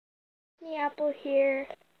The Apple here.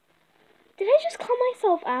 Did I just call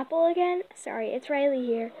myself Apple again? Sorry, it's Riley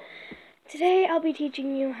here. Today I'll be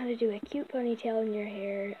teaching you how to do a cute ponytail in your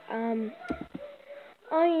hair.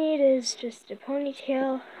 All you need is just a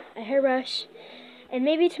ponytail, a hairbrush, and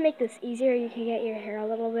maybe to make this easier you can get your hair a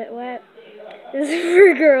little bit wet. This is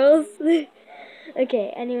for girls.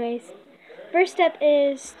 Okay, anyways. First step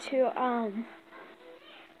is to,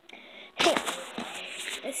 hey,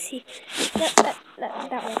 let's see.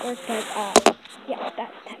 That won't work, but, yeah,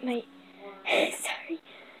 that might, sorry.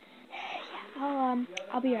 Yeah,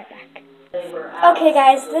 I'll be right back. Okay,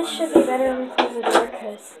 guys, this should be better when we close the door,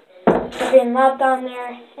 because we're getting loud down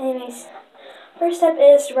there. Anyways, first step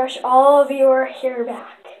is to brush all of your hair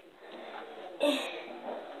back.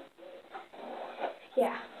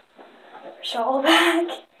 Yeah, brush all back.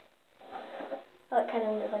 I look kind of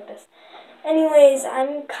weird like this. Anyways,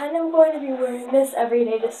 I'm kind of going to be wearing this every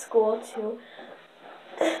day to school, too,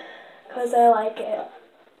 because I like it.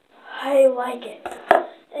 I like it.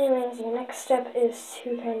 Anyways, your next step is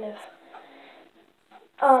to kind of,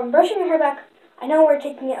 brushing your hair back. I know we're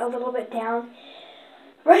taking it a little bit down.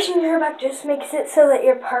 Brushing your hair back just makes it so that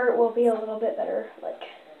your part will be a little bit better, like,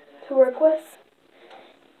 to work with.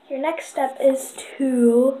 Your next step is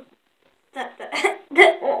to, that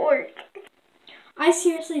won't work. I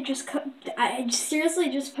seriously just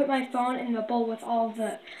put my phone in the bowl with all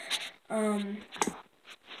the,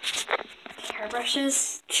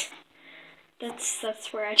 hairbrushes.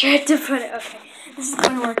 That's where I tried to put it. Okay, this is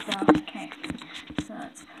going to work though. Okay, so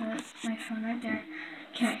let's put my phone right there.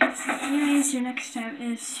 Okay, so anyways, your next step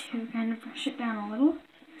is to kind of brush it down a little,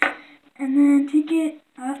 and then take it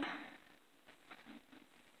up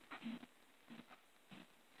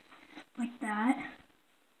like that,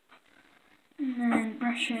 and then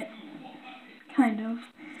brush it kind of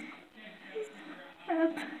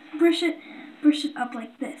up, brush it up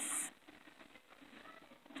like this.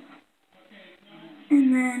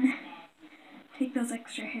 And then take those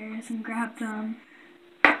extra hairs and grab them.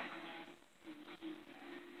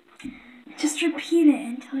 Just repeat it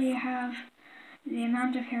until you have the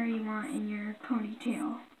amount of hair you want in your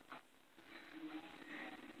ponytail.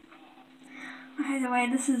 By the way,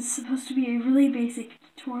 this is supposed to be a really basic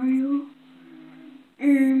tutorial.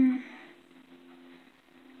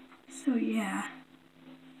 So yeah.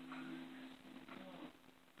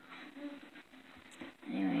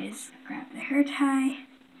 Anyways, grab the hair tie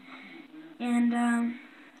and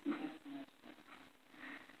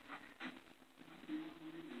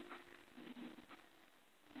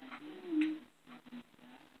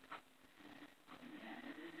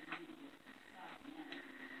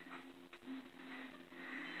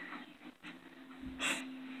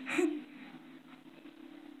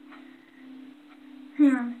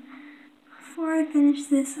hang on. Before I finish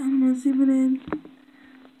this, I'm gonna zoom it in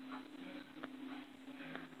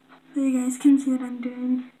so you guys can see what I'm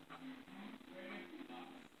doing.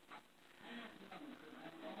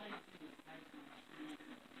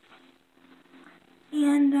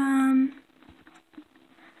 And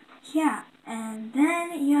yeah, and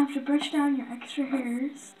then you have to brush down your extra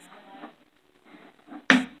hairs.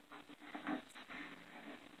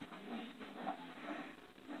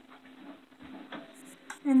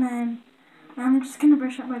 And then I'm just gonna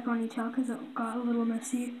brush up my ponytail because it got a little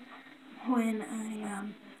messy when I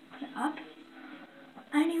put it up.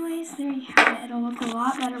 Anyways, there you have it. It'll look a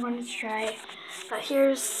lot better when it's dry. But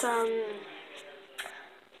here's some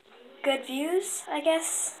good views, I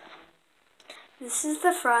guess. This is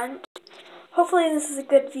the front. Hopefully this is a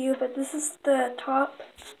good view, but this is the top.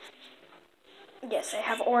 Yes, I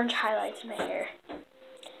have orange highlights in my hair.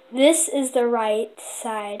 This is the right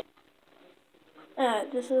side.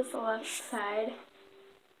 This is the left side.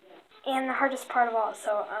 And the hardest part of all,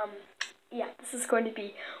 so, yeah, this is going to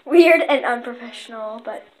be weird and unprofessional,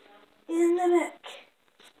 but in the neck.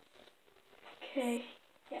 Okay,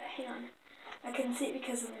 yeah, hang on. I can see it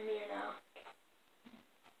because of the mirror now.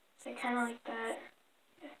 So kind of like that.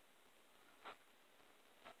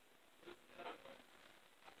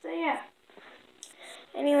 So yeah.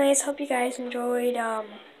 Anyways, hope you guys enjoyed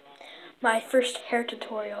my first hair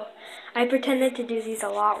tutorial. I pretended to do these a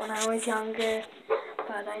lot when I was younger,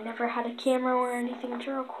 but I never had a camera or anything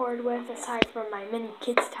to record with aside from my mini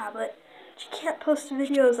kids tablet, which you can't post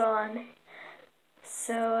videos on.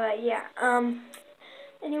 So yeah.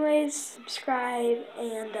 Anyways, subscribe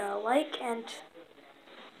and like and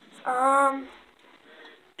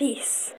peace.